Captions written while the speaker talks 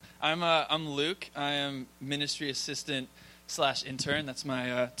I'm Luke. I am ministry assistant / intern. That's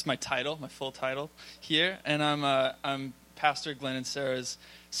my title, my full title here. And I'm Pastor Glenn and Sarah's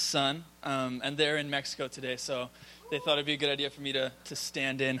son. And they're in Mexico today, so they thought it'd be a good idea for me to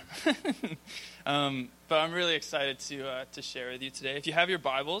stand in. But I'm really excited to share with you today. If you have your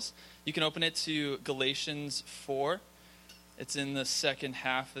Bibles, you can open it to Galatians 4. It's in the second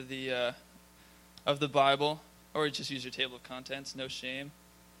half of the Bible, or just use your table of contents. No shame.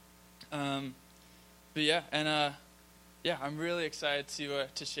 I'm really excited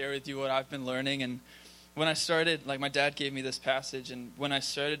to share with you what I've been learning. And when I started, my dad gave me this passage, and when I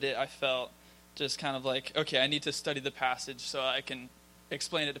started it, I felt just kind of like, okay, I need to study the passage so I can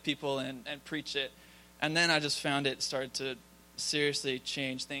explain it to people and preach it. And then I just found it started to seriously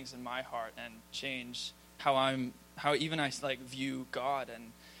change things in my heart and change how even I view God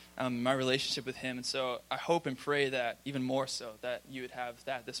and my relationship with Him. And so I hope and pray that even more so that you would have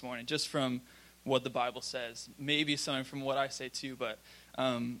that this morning, just from what the Bible says. Maybe something from what I say too, but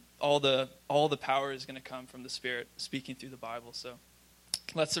all the power is going to come from the Spirit speaking through the Bible. So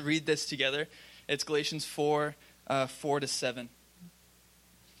let's read this together. It's Galatians 4, 4-7.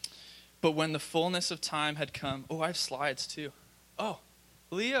 But when the fullness of time had come... Oh, I have slides too. Oh,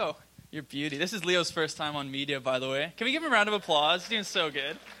 Leo, you're beauty. This is Leo's first time on media, by the way. Can we give him a round of applause? He's doing so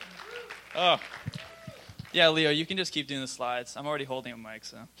good. Oh. Yeah, Leo, you can just keep doing the slides. I'm already holding a mic,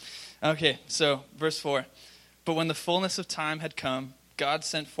 so... Okay, so verse 4. But when the fullness of time had come, God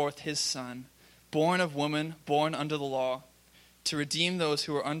sent forth His Son, born of woman, born under the law, to redeem those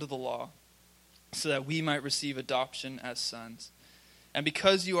who were under the law, so that we might receive adoption as sons. And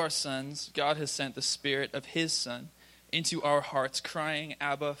because you are sons, God has sent the Spirit of His Son into our hearts, crying,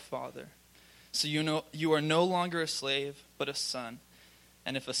 Abba, Father. So you are no longer a slave, but a son.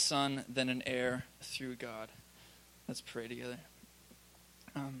 And if a son, then an heir through God. Let's pray together.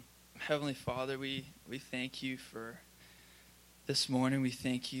 Heavenly Father, we thank you for this morning. We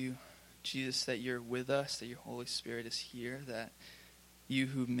thank you, Jesus, that you're with us, that your Holy Spirit is here, that you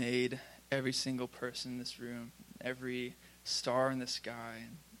who made every single person in this room, every star in the sky,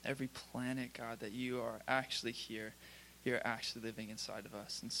 and every planet, God, that you are actually here. You're actually living inside of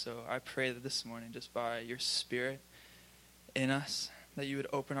us. And so I pray that this morning, just by your Spirit in us, that you would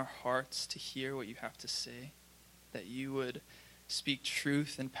open our hearts to hear what you have to say, that you would speak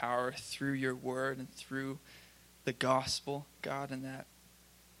truth and power through your word and through the gospel, God, and that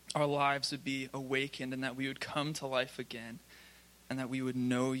our lives would be awakened and that we would come to life again and that we would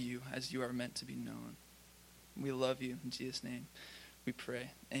know you as you are meant to be known. We love you. In Jesus' name we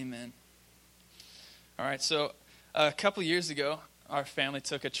pray. Amen. All right, so a couple years ago, our family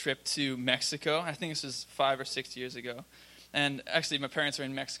took a trip to Mexico. I think this was 5 or 6 years ago. And actually, my parents are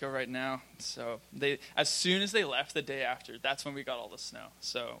in Mexico right now. So as soon as they left the day after, that's when we got all the snow.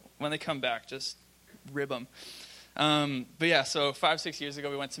 So when they come back, just rib them. So 5, 6 years ago,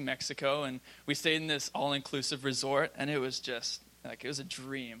 we went to Mexico, and we stayed in this all-inclusive resort, and it was just... it was a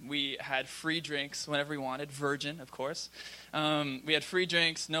dream. We had free drinks whenever we wanted, virgin, of course. We had free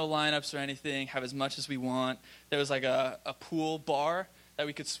drinks, no lineups or anything, have as much as we want. There was a pool bar that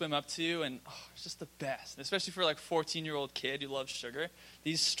we could swim up to, and it's just the best. Especially for a 14-year-old kid who loves sugar.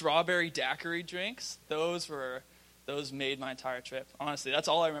 These strawberry daiquiri drinks, those made my entire trip. Honestly, that's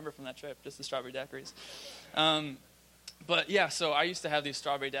all I remember from that trip, just the strawberry daiquiris. So I used to have these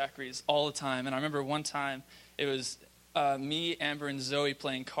strawberry daiquiris all the time, and I remember one time it was... me, Amber, and Zoe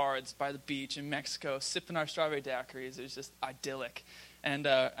playing cards by the beach in Mexico, sipping our strawberry daiquiris. It was just idyllic.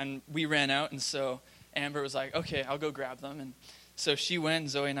 And we ran out, and so Amber was like, okay, I'll go grab them. And so she went, and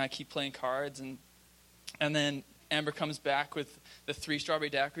Zoe and I keep playing cards. And then Amber comes back with the 3 strawberry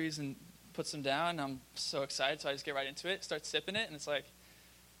daiquiris and puts them down. And I'm so excited, so I just get right into it, start sipping it, and it's like,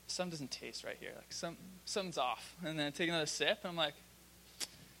 something doesn't taste right here. Something's off. And then I take another sip, and I'm like,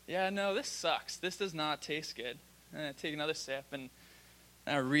 yeah, no, this sucks. This does not taste good. And I take another sip, and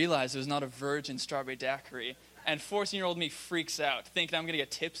I realize it was not a virgin strawberry daiquiri. And 14-year-old me freaks out, thinking I'm going to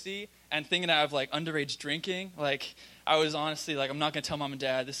get tipsy, and thinking I have, underage drinking. I was honestly, I'm not going to tell mom and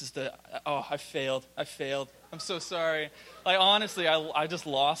dad. This is I failed. I'm so sorry. Honestly, I just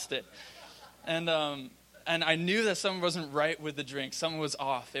lost it. And I knew that something wasn't right with the drink. Something was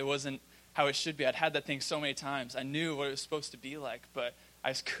off. It wasn't how it should be. I'd had that thing so many times. I knew what it was supposed to be like, but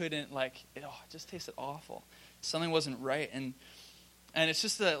I just couldn't, it just tasted awful. Something wasn't right, and it's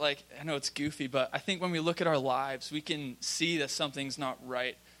just that, I know it's goofy, but I think when we look at our lives, we can see that something's not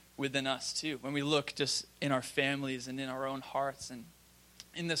right within us, too. When we look just in our families and in our own hearts and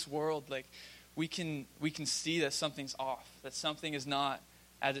in this world, we can see that something's off, that something is not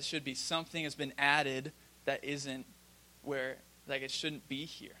as it should be. Something has been added that isn't where, it shouldn't be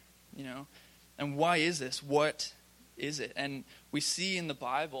here. And why is this? What is it? And we see in the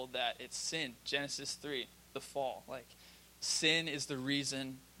Bible that it's sin. Genesis 3, the fall. Like, sin is the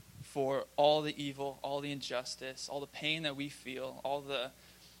reason for all the evil, all the injustice, all the pain that we feel, all the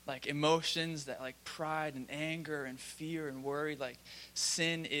emotions that pride and anger and fear and worry.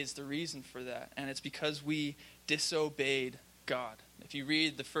 Sin is the reason for that. And it's because we disobeyed God. If you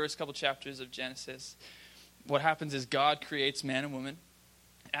read the first couple chapters of Genesis, what happens is God creates man and woman,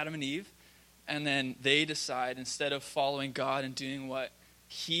 Adam and Eve, and then they decide, instead of following God and doing what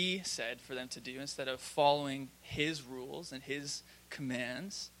he said for them to do, instead of following his rules and his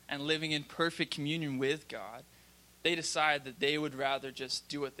commands and living in perfect communion with God, they decide that they would rather just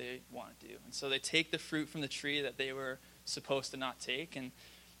do what they want to do. And so they take the fruit from the tree that they were supposed to not take,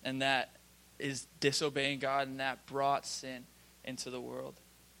 and that is disobeying God, and that brought sin into the world.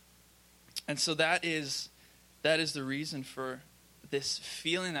 And so that is the reason for this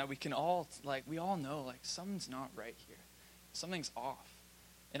feeling that we can all, we all know, something's not right here. Something's off.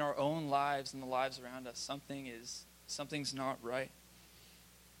 In our own lives and the lives around us, something's not right.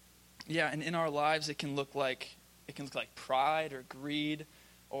 Yeah, and in our lives it can look like pride or greed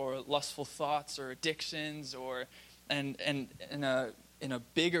or lustful thoughts or addictions, or and in a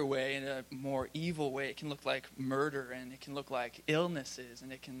bigger way, in a more evil way, it can look like murder, and it can look like illnesses,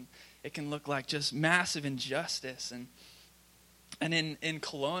 and it can look like just massive injustice. And in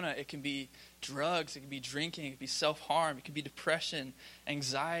Kelowna, it can be drugs, it can be drinking, it can be self-harm, it can be depression,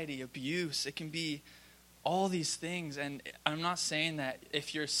 anxiety, abuse. It can be all these things. And I'm not saying that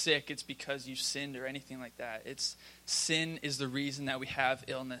if you're sick, it's because you sinned or anything like that. Sin is the reason that we have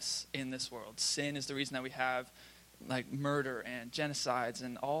illness in this world. Sin is the reason that we have murder and genocides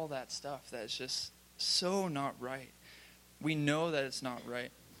and all that stuff that is just so not right. We know that it's not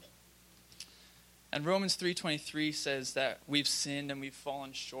right. And Romans 3:23 says that we've sinned and we've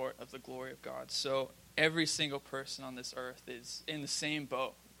fallen short of the glory of God. So every single person on this earth is in the same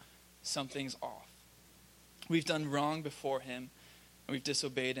boat. Something's off. We've done wrong before him, and we've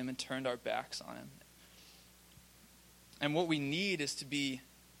disobeyed him and turned our backs on him. And what we need is to be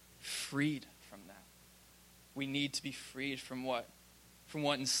freed from that. We need to be freed from what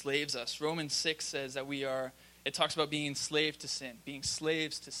enslaves us. Romans 6 says that it talks about being enslaved to sin, being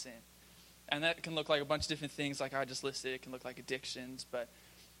slaves to sin. And that can look like a bunch of different things like I just listed. It can look like addictions, but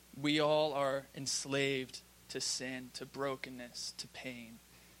we all are enslaved to sin, to brokenness, to pain.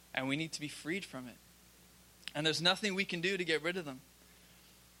 And we need to be freed from it. And there's nothing we can do to get rid of them.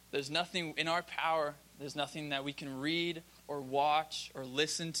 There's nothing in our power. There's nothing that we can read or watch or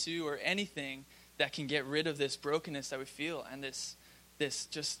listen to or anything that can get rid of this brokenness that we feel, and this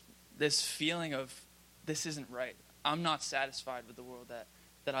feeling of this isn't right. I'm not satisfied with the world that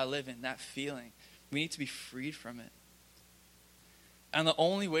I live in, that feeling. We need to be freed from it. And the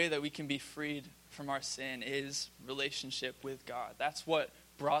only way that we can be freed from our sin is relationship with God. That's what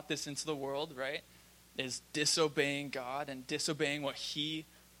brought this into the world, right? Is disobeying God and disobeying what he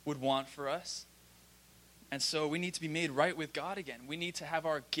would want for us. And so we need to be made right with God again. We need to have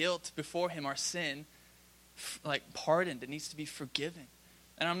our guilt before him, our sin, pardoned. It needs to be forgiven.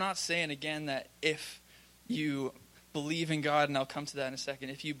 And I'm not saying, again, that if you believe in God, and I'll come to that in a second,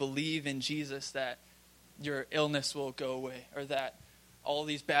 if you believe in Jesus, that your illness will go away, or that all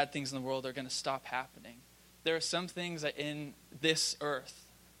these bad things in the world are going to stop happening. There are some things that in this earth,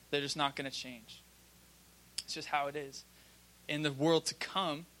 they're just not going to change. It's just how it is. In the world to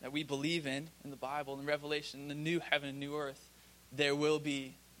come that we believe in the Bible, in Revelation, in the new heaven and new earth, there will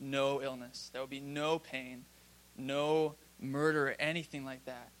be no illness. There will be no pain, no murder, or anything like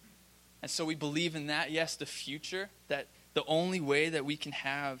that. And so we believe in that. Yes, the future, that the only way that we can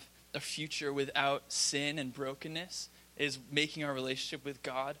have a future without sin and brokenness is making our relationship with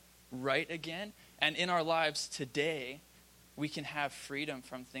God right again. And in our lives today, we can have freedom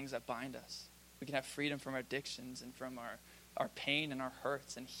from things that bind us. We can have freedom from our addictions and from our pain and our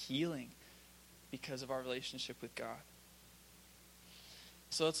hurts, and healing because of our relationship with God.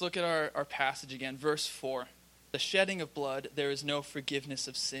 So let's look at our passage again. Verse 4. The shedding of blood, there is no forgiveness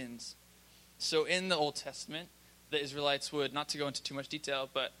of sins. So in the Old Testament, the Israelites would, not to go into too much detail,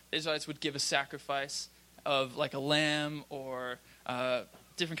 but the Israelites would give a sacrifice of a lamb or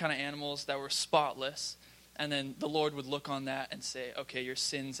different kind of animals that were spotless. And then the Lord would look on that and say, okay, your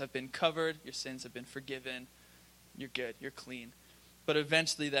sins have been covered, your sins have been forgiven, you're good, you're clean. But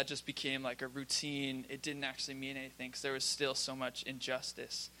eventually that just became a routine. It didn't actually mean anything because there was still so much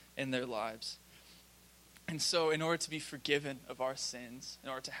injustice in their lives. And so in order to be forgiven of our sins, in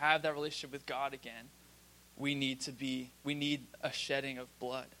order to have that relationship with God again, we need a shedding of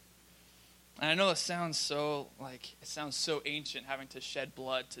blood. And I know it sounds so ancient, having to shed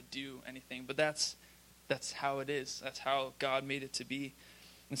blood to do anything, but that's how it is. That's how God made it to be.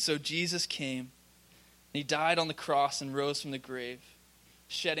 And so Jesus came, and he died on the cross and rose from the grave,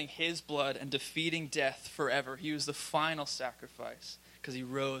 shedding his blood and defeating death forever. He was the final sacrifice because he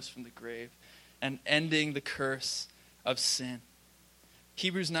rose from the grave and ending the curse of sin.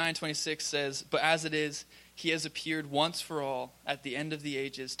 Hebrews 9:26 says, "But as it is, he has appeared once for all at the end of the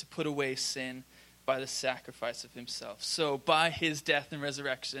ages to put away sin by the sacrifice of himself." So by his death and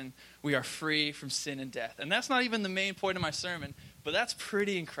resurrection, we are free from sin and death. And that's not even the main point of my sermon, but that's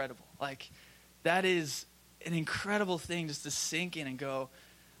pretty incredible. Like, that is an incredible thing just to sink in and go,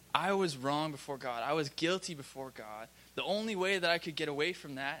 I was wrong before God. I was guilty before God. The only way that I could get away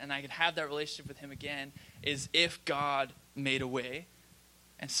from that and I could have that relationship with him again is if God made a way.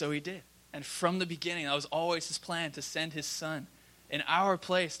 And so he did. And from the beginning, that was always his plan, to send his son in our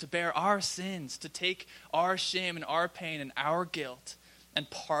place, to bear our sins, to take our shame and our pain and our guilt and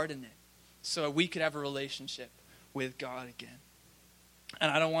pardon it so we could have a relationship with God again. And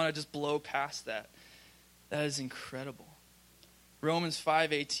I don't want to just blow past that. That is incredible. Romans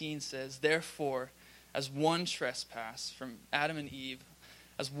 5:18 says, "Therefore, as one trespass from Adam and Eve,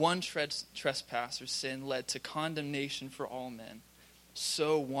 as one trespass or sin led to condemnation for all men,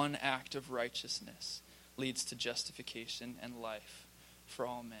 so one act of righteousness leads to justification and life for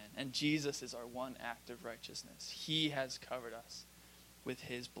all men." And Jesus is our one act of righteousness. He has covered us with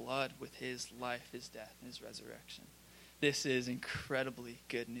his blood, with his life, his death, and his resurrection. This is incredibly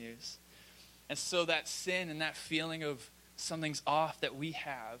good news. And so that sin and that feeling of something's off that we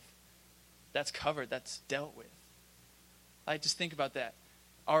have, that's covered, that's dealt with. Like, just think about that.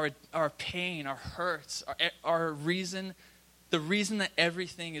 Our pain, our hurts, our reason, the reason that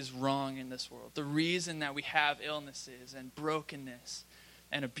everything is wrong in this world, the reason that we have illnesses and brokenness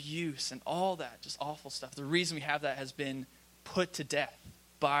and abuse and all that, just awful stuff, the reason we have that has been put to death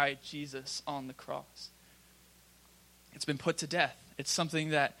by Jesus on the cross. It's been put to death. It's something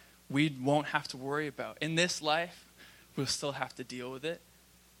that we won't have to worry about. In this life, we'll still have to deal with it,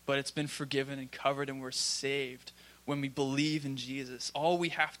 but it's been forgiven and covered, and we're saved when we believe in Jesus. All we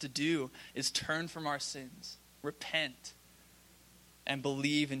have to do is turn from our sins, repent, and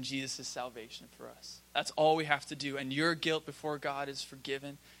believe in Jesus' salvation for us. That's all we have to do, and your guilt before God is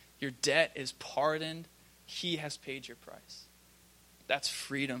forgiven. Your debt is pardoned. He has paid your price. That's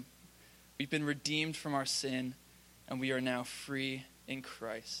freedom. We've been redeemed from our sin, and we are now free in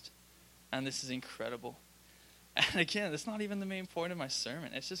Christ. And this is incredible. And again, that's not even the main point of my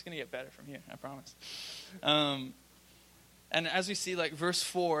sermon. It's just going to get better from here, I promise. And as we see, like verse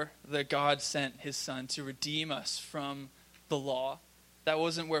 4, that God sent his son to redeem us from the law. That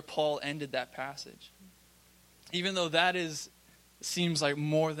wasn't where Paul ended that passage. Even though that seems like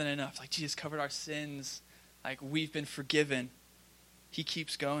more than enough. Like Jesus covered our sins. Like we've been forgiven. He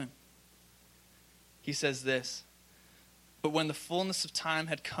keeps going. He says this, "But when the fullness of time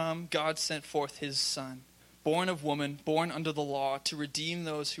had come, God sent forth his son, born of woman, born under the law, to redeem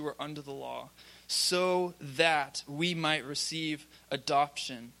those who were under the law, so that we might receive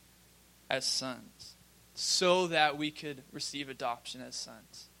adoption as sons." So that we could receive adoption as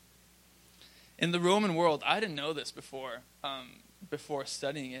sons. In the Roman world, I didn't know this before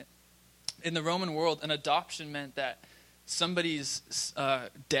studying it. In the Roman world, an adoption meant that somebody's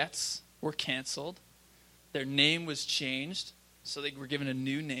debts were canceled, their name was changed, so they were given a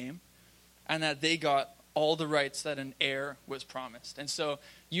new name, and that they got all the rights that an heir was promised. And so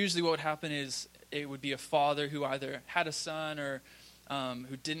usually what would happen is it would be a father who either had a son or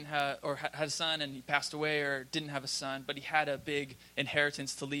who didn't have, or had a son and he passed away, or didn't have a son, but he had a big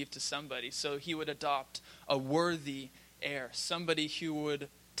inheritance to leave to somebody. So he would adopt a worthy heir, somebody who would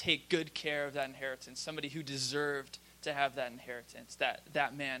take good care of that inheritance, somebody who deserved to have that inheritance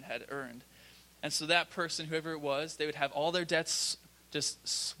that man had earned. And so that person, whoever it was, they would have all their debts just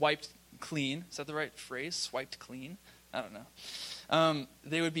swiped clean. Is that the right phrase? Swiped clean? I don't know.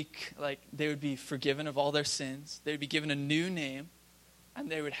 They would be forgiven of all their sins. They would be given a new name, and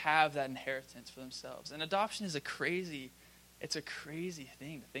they would have that inheritance for themselves. And adoption is a crazy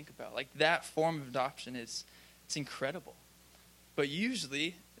thing to think about. Like that form of adoption it's incredible. But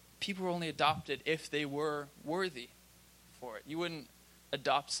usually, people were only adopted if they were worthy for it. You wouldn't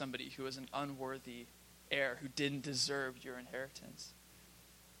adopt somebody who was an unworthy heir, who didn't deserve your inheritance.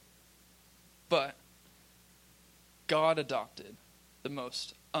 But God adopted the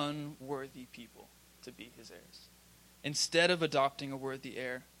most unworthy people to be his heirs. Instead of adopting a worthy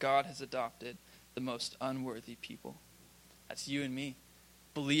heir, God has adopted the most unworthy people. That's you and me.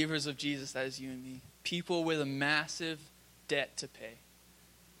 Believers of Jesus, that is you and me. People with a massive debt to pay.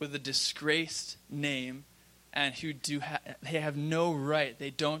 with a disgraced name and who they have no right.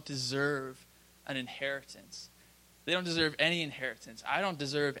 They don't deserve an inheritance. They don't deserve any inheritance. I don't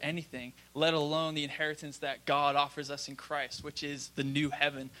deserve anything, let alone the inheritance that God offers us in Christ, which is the new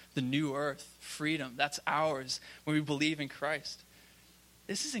heaven, the new earth, freedom. That's ours when we believe in Christ.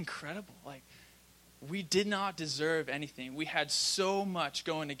 This is incredible. Like, we did not deserve anything. We had so much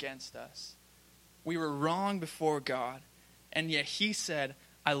going against us. We were wrong before God. And yet he said,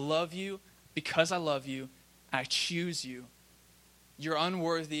 I love you because I love you. I choose you. You're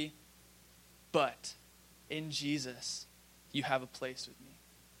unworthy, but in Jesus, you have a place with me.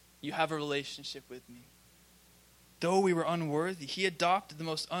 You have a relationship with me. Though we were unworthy, he adopted the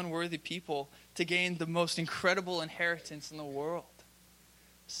most unworthy people to gain the most incredible inheritance in the world.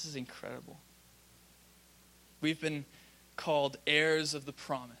 This is incredible. We've been called heirs of the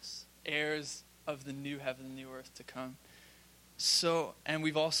promise, heirs of the new heaven and new earth to come. And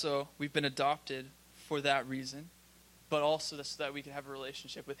we've been adopted for that reason, but also so that we can have a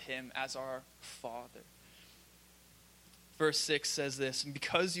relationship with him as our Father. Verse 6 says this, and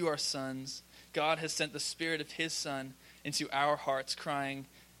because you are sons, God has sent the Spirit of his Son into our hearts, crying,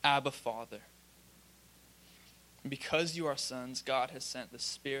 Abba, Father. And because you are sons, God has sent the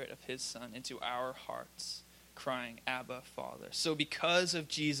Spirit of his Son into our hearts, crying, Abba, Father. So because of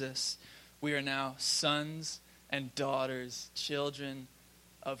Jesus, we are now sons and daughters, children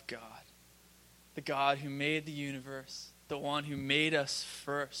of God. The God who made the universe, the one who made us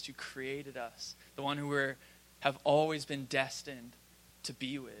first, who created us, the one who have always been destined to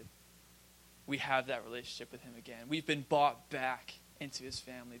be with. We have that relationship with him again. We've been bought back into his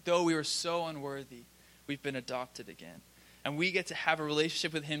family. Though we were so unworthy, we've been adopted again. And we get to have a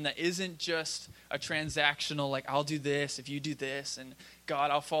relationship with him that isn't just a transactional, like, I'll do this if you do this, and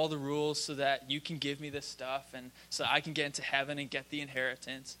God, I'll follow the rules so that you can give me this stuff, and so I can get into heaven and get the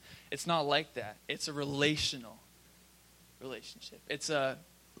inheritance. It's not like that. It's a relational relationship. It's a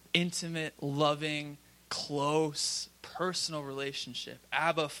intimate, loving, close, personal relationship.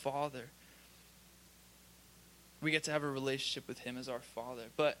 Abba, Father. We get to have a relationship with him as our Father.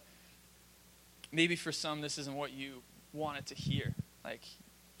 But maybe for some, this isn't what you wanted to hear. Like,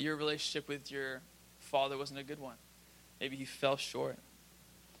 your relationship with your father wasn't a good one. Maybe he fell short.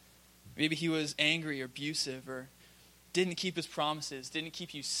 Maybe he was angry or abusive or didn't keep his promises, didn't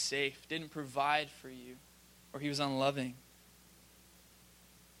keep you safe, didn't provide for you, or he was unloving.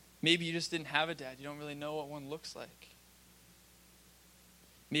 Maybe you just didn't have a dad. You don't really know what one looks like.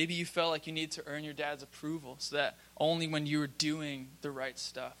 Maybe you felt like you needed to earn your dad's approval so that only when you were doing the right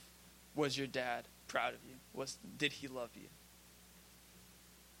stuff was your dad proud of you. Did he love you?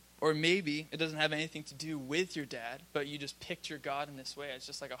 Or maybe it doesn't have anything to do with your dad, but you just picture God in this way. It's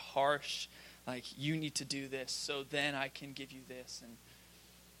just like a harsh, like, you need to do this so then I can give you this.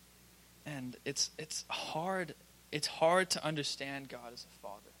 And it's hard. It's hard to understand God as a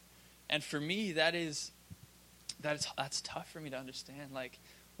father. And for me, that's tough for me to understand. Like,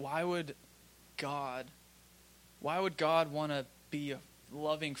 why would God want to be a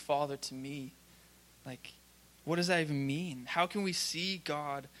loving father to me? Like, what does that even mean? How can we see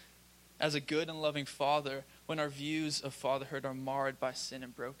God as a good and loving father when our views of fatherhood are marred by sin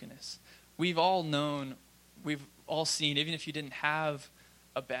and brokenness? We've all seen, even if you didn't have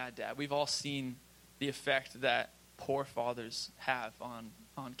a bad dad, we've all seen the effect that poor fathers have on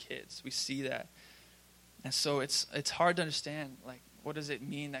kids. We see that. And so it's hard to understand, like, what does it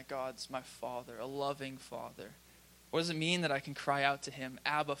mean that God's my father, a loving father? What does it mean that I can cry out to him,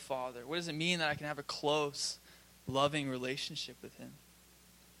 Abba, Father? What does it mean that I can have a close, loving relationship with him?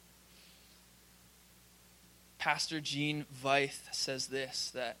 Pastor Gene Veith says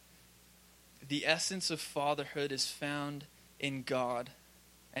this, that the essence of fatherhood is found in God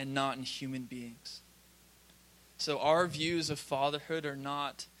and not in human beings. So our views of fatherhood are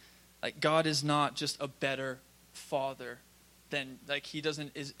not, like, God is not just a better father than, like, he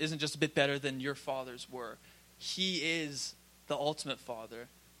isn't just a bit better than your fathers were. He is the ultimate father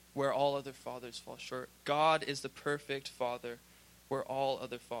where all other fathers fall short. God is the perfect father where all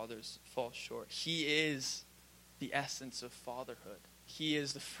other fathers fall short. He is the essence of fatherhood. He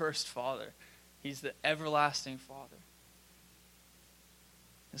is the first father. He's the everlasting father.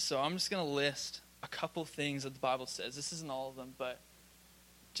 And so I'm just going to list a couple things that the Bible says. This isn't all of them, but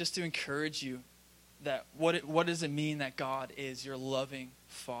just to encourage you that what does it mean that God is your loving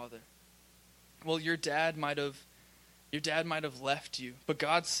father? Well, your dad might have left you, but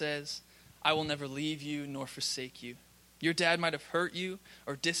God says, I will never leave you nor forsake you. Your dad might have hurt you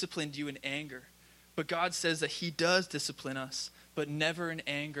or disciplined you in anger, but God says that he does discipline us, but never in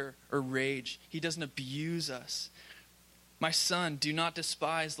anger or rage. He doesn't abuse us. My son, do not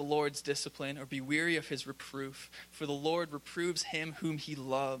despise the Lord's discipline or be weary of his reproof, for the Lord reproves him whom he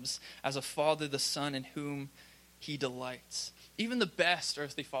loves, as a father the son in whom he delights. Even the best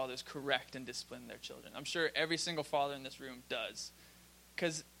earthly fathers correct and discipline their children. I'm sure every single father in this room does.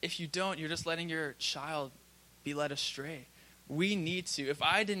 Because if you don't, you're just letting your child be led astray. We need to. If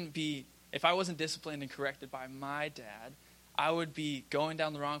I wasn't disciplined and corrected by my dad, I would be going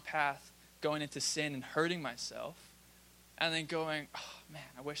down the wrong path, going into sin and hurting myself, and then going, oh man,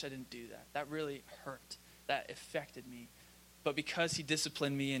 I wish I didn't do that. That really hurt. That affected me. But because he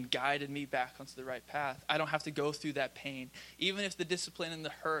disciplined me and guided me back onto the right path, I don't have to go through that pain. Even if the discipline and the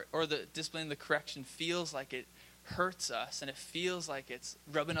hurt, or the discipline and the correction feels like it hurts us, and it feels like it's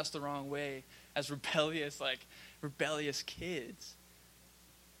rubbing us the wrong way as rebellious kids,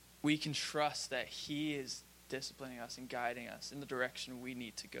 we can trust that he is disciplining us and guiding us in the direction we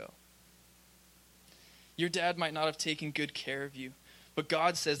need to go. Your dad might not have taken good care of you, but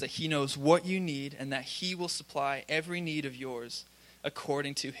God says that he knows what you need and that he will supply every need of yours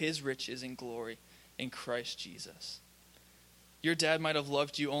according to his riches and glory in Christ Jesus. Your dad might have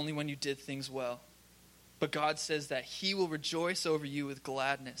loved you only when you did things well, but God says that he will rejoice over you with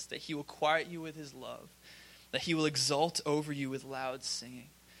gladness, that he will quiet you with his love, that he will exult over you with loud singing,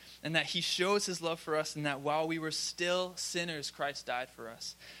 and that he shows his love for us, and that while we were still sinners, Christ died for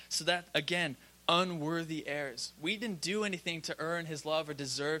us. So that, again, unworthy heirs. We didn't do anything to earn his love or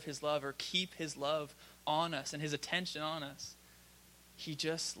deserve his love or keep his love on us and his attention on us. He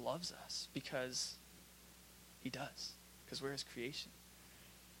just loves us because he does, because we're his creation.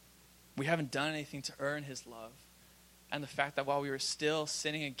 We haven't done anything to earn his love. And the fact that while we were still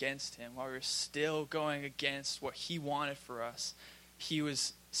sinning against him, while we were still going against what he wanted for us, he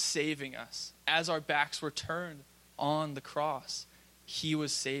was saving us. As our backs were turned on the cross, he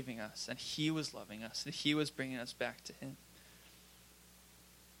was saving us, and he was loving us, and he was bringing us back to him.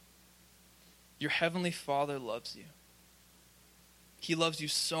 Your heavenly Father loves you. He loves you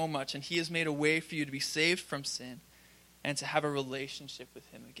so much, and he has made a way for you to be saved from sin and to have a relationship with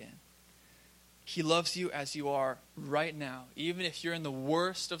him again. He loves you as you are right now. Even if you're in the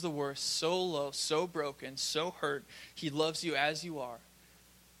worst of the worst, so low, so broken, so hurt, he loves you as you are.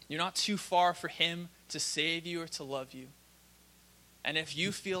 You're not too far for him to save you or to love you. And if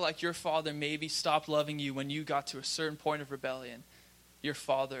you feel like your father maybe stopped loving you when you got to a certain point of rebellion, your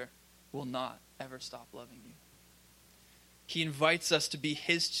father will not ever stop loving you. He invites us to be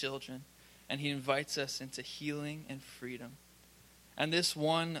his children, and he invites us into healing and freedom. And this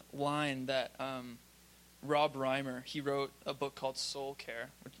one line that Rob Reimer, he wrote a book called Soul Care,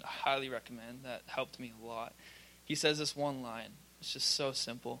 which I highly recommend, that helped me a lot. He says this one line, it's just so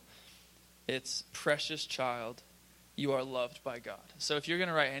simple. It's, precious child, you are loved by God. So if you're going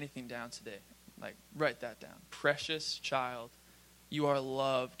to write anything down today, write that down. Precious child, you are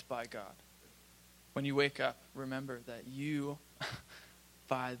loved by God. When you wake up, remember that you,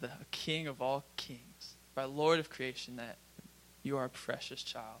 by the King of all kings, by Lord of creation, that you are a precious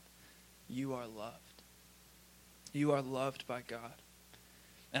child. You are loved. You are loved by God.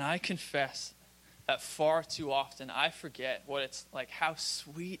 And I confess that far too often I forget what it's like, how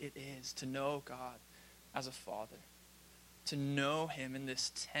sweet it is to know God as a father. To know him in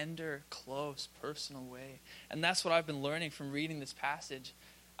this tender, close, personal way. And that's what I've been learning from reading this passage.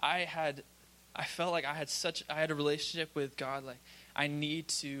 I felt like I had a relationship with God. Like, I need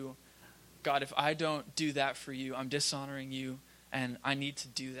to, God, if I don't do that for you, I'm dishonoring you, and I need to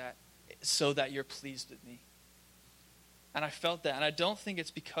do that so that you're pleased with me. And I felt that, and I don't think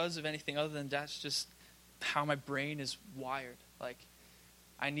it's because of anything other than that's just how my brain is wired. Like,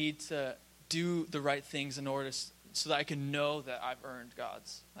 I need to do the right things in order so that I can know that I've earned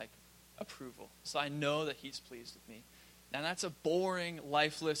God's approval. So I know that he's pleased with me. And that's a boring,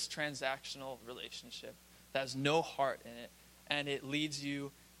 lifeless, transactional relationship that has no heart in it. And it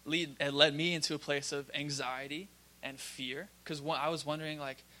led me into a place of anxiety and fear. Because I was wondering,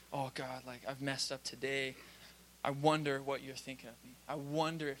 oh God, I've messed up today. I wonder what you're thinking of me. I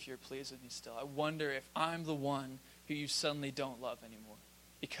wonder if you're pleased with me still. I wonder if I'm the one who you suddenly don't love anymore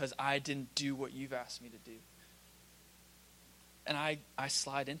because I didn't do what you've asked me to do. And I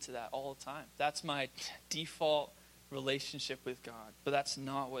slide into that all the time. That's my default relationship with God. But that's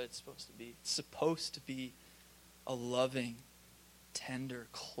not what it's supposed to be. It's supposed to be a loving, tender,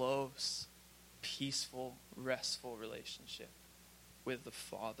 close, peaceful, restful relationship with the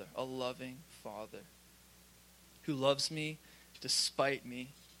Father. A loving Father who loves me despite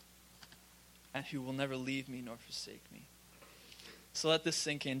me and who will never leave me nor forsake me. So let this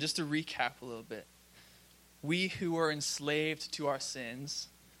sink in. Just to recap a little bit. We who were enslaved to our sins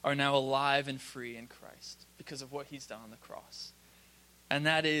are now alive and free in Christ because of what he's done on the cross. And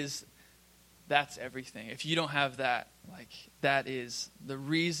that's everything. If you don't have that, that is the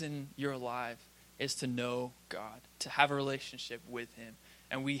reason you're alive, is to know God, to have a relationship with him.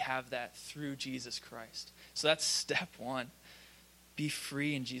 And we have that through Jesus Christ. So that's step one. Be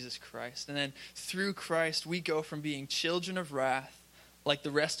free in Jesus Christ. And then through Christ, we go from being children of wrath, like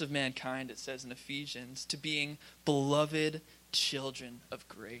the rest of mankind, it says in Ephesians, to being beloved children of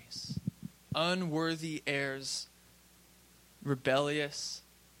grace. Unworthy heirs, rebellious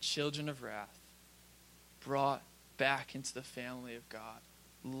children of wrath, brought back into the family of God,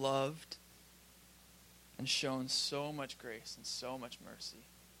 loved and shown so much grace and so much mercy.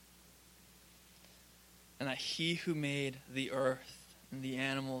 And that he who made the earth and the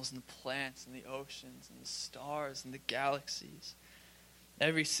animals and the plants and the oceans and the stars and the galaxies,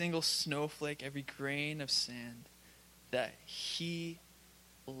 every single snowflake, every grain of sand, that he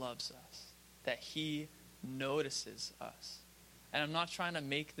loves us, that he notices us. And I'm not trying to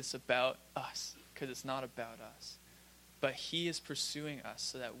make this about us, because it's not about us. But he is pursuing us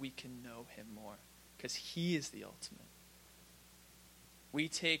so that we can know him more, because he is the ultimate. We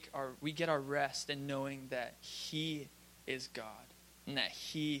get our rest in knowing that he is God and that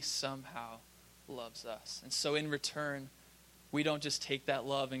he somehow loves us. And so in return, we don't just take that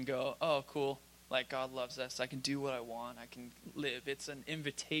love and go, oh, cool, like God loves us. I can do what I want. I can live. It's an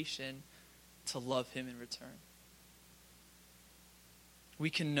invitation to love him in return. We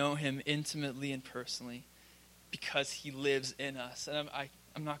can know him intimately and personally because he lives in us. And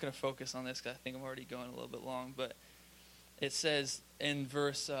I'm not going to focus on this because I think I'm already going a little bit long, but it says in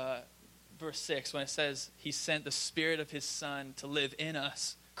verse 6, when it says he sent the Spirit of his Son to live in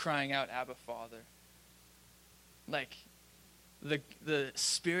us, crying out, Abba, Father. Like, the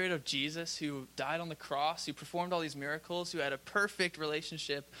Spirit of Jesus who died on the cross, who performed all these miracles, who had a perfect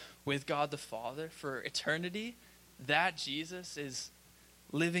relationship with God the Father for eternity, that Jesus is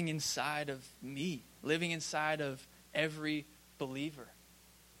living inside of me, living inside of every believer.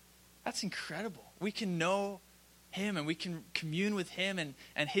 That's incredible. We can know him and we can commune with him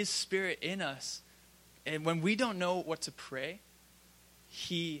and his Spirit in us. And when we don't know what to pray,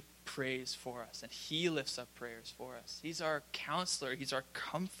 he prays for us and he lifts up prayers for us. He's our counselor. He's our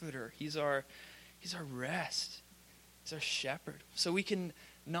comforter. He's our rest. He's our shepherd. So we can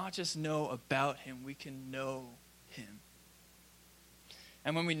not just know about him, we can know him.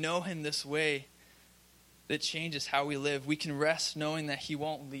 And when we know him this way, it changes how we live. We can rest knowing that he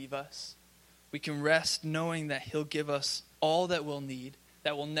won't leave us. We can rest knowing that he'll give us all that we'll need,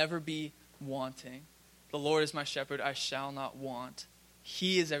 that we'll never be wanting. The Lord is my shepherd, I shall not want.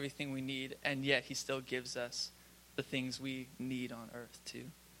 He is everything we need, and yet he still gives us the things we need on earth too.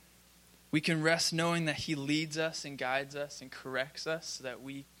 We can rest knowing that he leads us and guides us and corrects us so that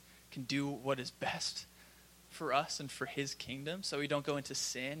we can do what is best for us and for his kingdom, so we don't go into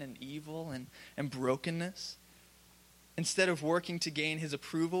sin and evil and brokenness. Instead of working to gain his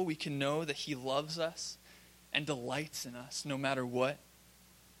approval, we can know that he loves us and delights in us no matter what.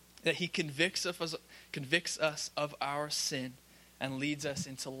 That he convicts us of our sin and leads us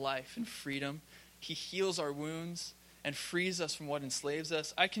into life and freedom. He heals our wounds and frees us from what enslaves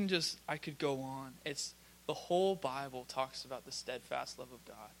us. I could go on. It's the whole Bible talks about the steadfast love of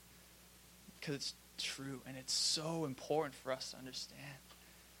God because it's true and it's so important for us to understand.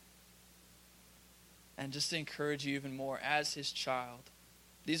 And just to encourage you even more as his child,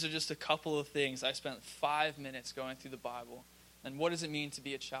 these are just a couple of things. I spent 5 minutes going through the Bible. And what does it mean to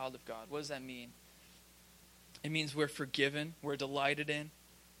be a child of God? What does that mean? It means we're forgiven, we're delighted in,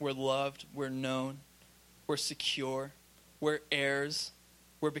 we're loved, we're known, we're secure, we're heirs,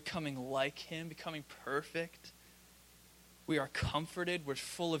 we're becoming like him, becoming perfect. We are comforted, we're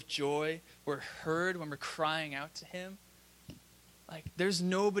full of joy, we're heard when we're crying out to him. Like, there's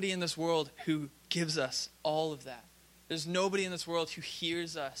nobody in this world who gives us all of that. There's nobody in this world who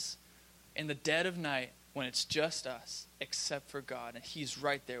hears us in the dead of night when it's just us, except for God. And he's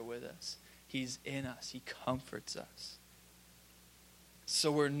right there with us. He's in us. He comforts us.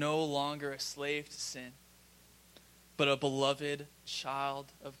 So we're no longer a slave to sin, but a beloved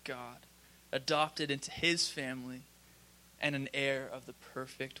child of God, adopted into his family and an heir of the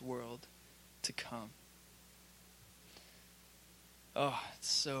perfect world to come. Oh, it's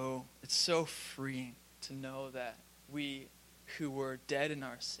so freeing to know that we who were dead in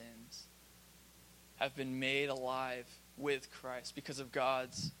our sins have been made alive with Christ because of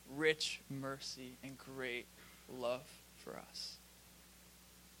God's rich mercy and great love for us.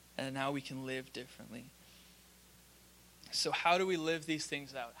 And now we can live differently. So how do we live these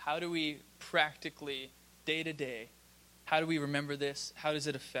things out? How do we practically, day to day, How do we remember this? How does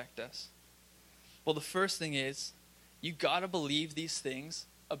it affect us? Well, the first thing is, you got to believe these things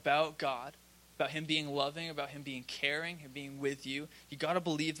about God, about him being loving, about him being caring, him being with you. You got to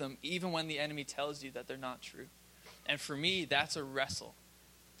believe them even when the enemy tells you that they're not true. And for me, that's a wrestle.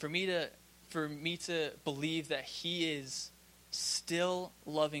 For me to believe that he is still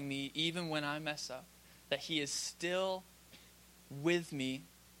loving me even when I mess up, that he is still with me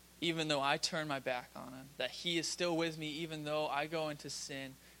even though I turn my back on him, that he is still with me even though I go into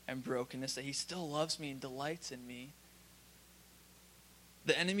sin and brokenness, that he still loves me and delights in me.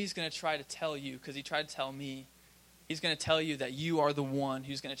 The enemy's going to try to tell you, because he tried to tell me, he's going to tell you that you are the one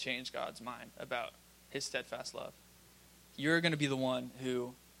who's going to change God's mind about his steadfast love. You're going to be the one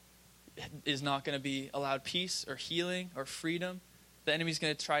who is not going to be allowed peace or healing or freedom. The enemy's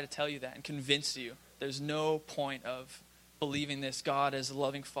going to try to tell you that and convince you there's no point of believing this God as a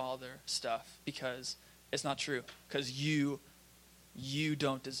loving father stuff, because it's not true, because you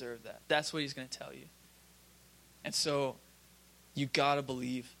don't deserve that. That's what he's going to tell you. And so you got to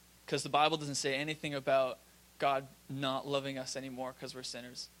believe, because the Bible doesn't say anything about God not loving us anymore because we're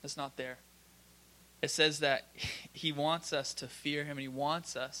sinners. It's not there. It says that he wants us to fear him, and he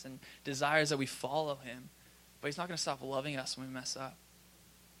wants us and desires that we follow him, but he's not going to stop loving us when we mess up.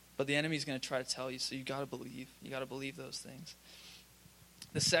 But the enemy's going to try to tell you, so you got to believe. You got to believe those things.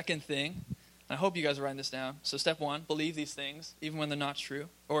 The second thing, and I hope you guys are writing this down. So step one, believe these things, even when they're not true,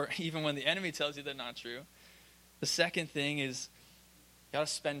 or even when the enemy tells you they're not true. The second thing is, you got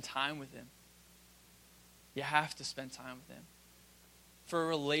to spend time with him. You have to spend time with him. For a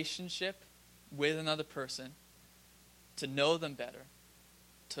relationship with another person, to know them better,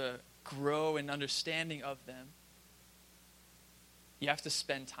 to grow in understanding of them, you have to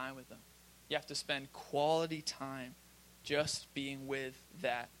spend time with them. You have to spend quality time just being with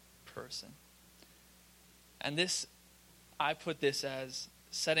that person. And this, I put this as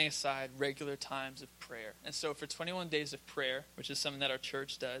setting aside regular times of prayer. And so for 21 days of prayer, which is something that our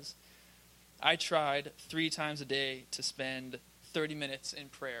church does, I tried 3 times a day to spend 30 minutes in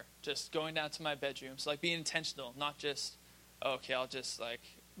prayer, just going down to my bedroom. So like being intentional, not just, okay, I'll just like,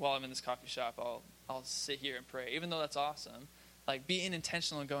 while I'm in this coffee shop, I'll sit here and pray, even though that's awesome. Like being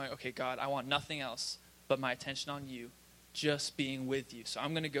intentional and going, okay, God, I want nothing else but my attention on you, just being with you. So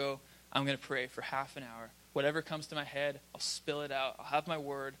I'm going to pray for half an hour. Whatever comes to my head, I'll spill it out. I'll have my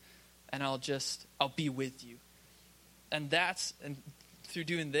word, and I'll be with you. And through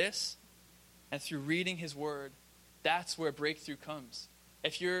doing this and through reading his word, that's where breakthrough comes.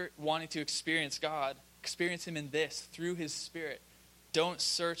 If you're wanting to experience God, experience him in this, through his Spirit. Don't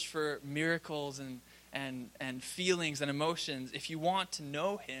search for miracles and feelings and emotions. If you want to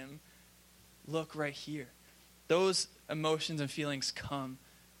know him, look right here. Those emotions and feelings come.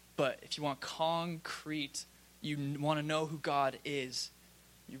 But if you want concrete, you want to know who God is,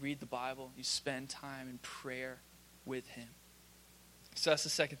 you read the Bible, you spend time in prayer with him. So that's the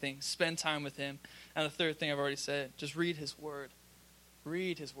second thing, spend time with him. And the third thing I've already said, just read his word.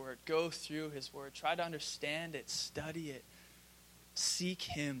 Read his word. Go through his word. Try to understand it. Study it. Seek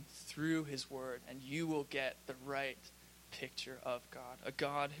him through his word, and you will get the right picture of God. A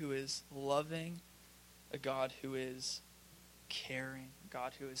God who is loving, a God who is caring, a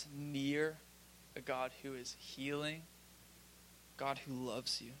God who is near, a God who is healing, a God who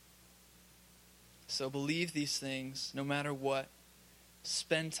loves you. So believe these things no matter what.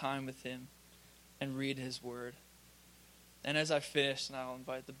 Spend time with him and read his word. And as I finish, and I'll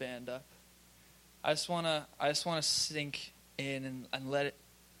invite the band up, I just want to sink in and let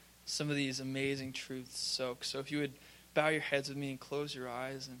some of these amazing truths soak. So if you would bow your heads with me and close your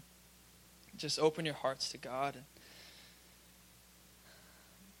eyes and just open your hearts to God, and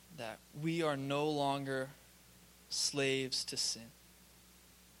that we are no longer slaves to sin.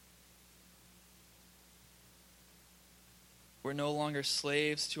 We're no longer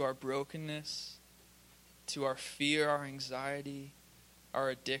slaves to our brokenness, to our fear, our anxiety, our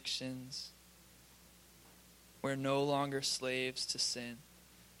addictions. We're no longer slaves to sin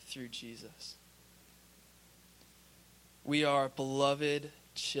through Jesus. We are beloved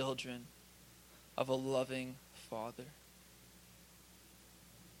children of a loving Father.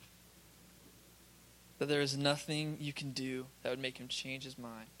 That there is nothing you can do that would make him change his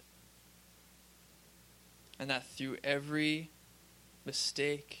mind. And that through every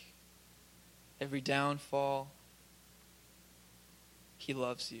mistake, every downfall, he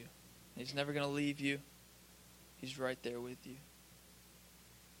loves you. He's never going to leave you. He's right there with you.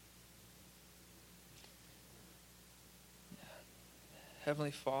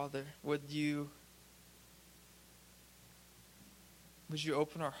 Heavenly Father, would you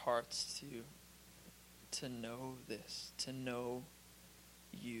open our hearts to know this, to know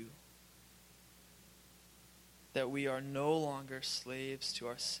you. That we are no longer slaves to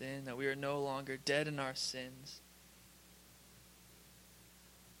our sin, that we are no longer dead in our sins,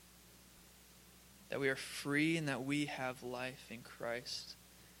 that we are free and that we have life in Christ,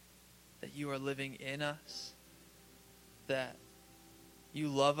 that you are living in us, that you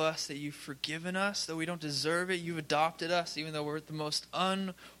love us, that you've forgiven us, that we don't deserve it. You've adopted us, even though we're the most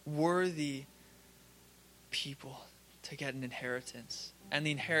unworthy people to get an inheritance, and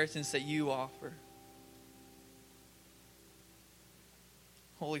the inheritance that you offer.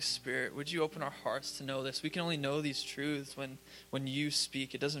 Holy Spirit, would you open our hearts to know this? We can only know these truths when you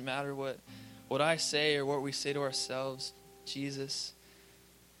speak. It doesn't matter what I say or what we say to ourselves. Jesus,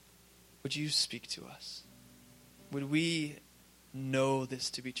 would you speak to us? Would we know this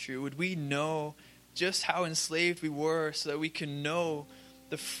to be true? Would we know just how enslaved we were so that we can know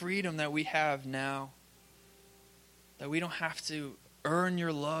the freedom that we have now? That we don't have to earn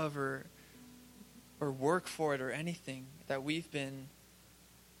your love or work for it or anything. That we've been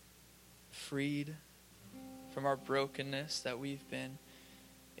freed from our brokenness, that we've been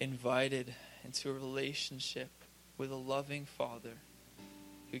invited into a relationship with a loving Father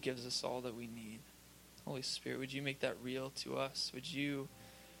who gives us all that we need. Holy Spirit, would you make that real to us? Would you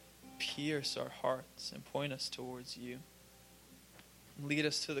pierce our hearts and point us towards you? Lead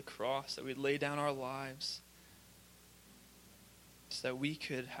us to the cross, that we'd lay down our lives so that we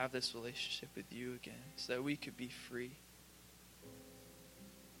could have this relationship with you again, so that we could be free.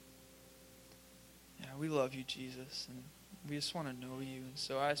 Yeah, we love you, Jesus, and we just want to know you. And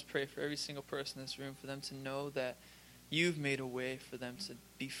so I just pray for every single person in this room, for them to know that you've made a way for them to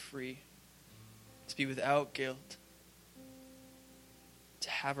be free, to be without guilt, to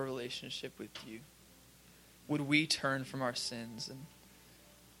have a relationship with you. Would we turn from our sins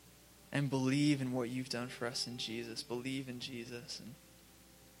and believe in what you've done for us in Jesus, believe in Jesus,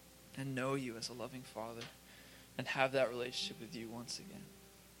 and know you as a loving Father, and have that relationship with you once again.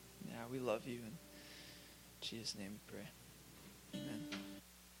 Yeah, we love you. In Jesus' name we pray. Amen.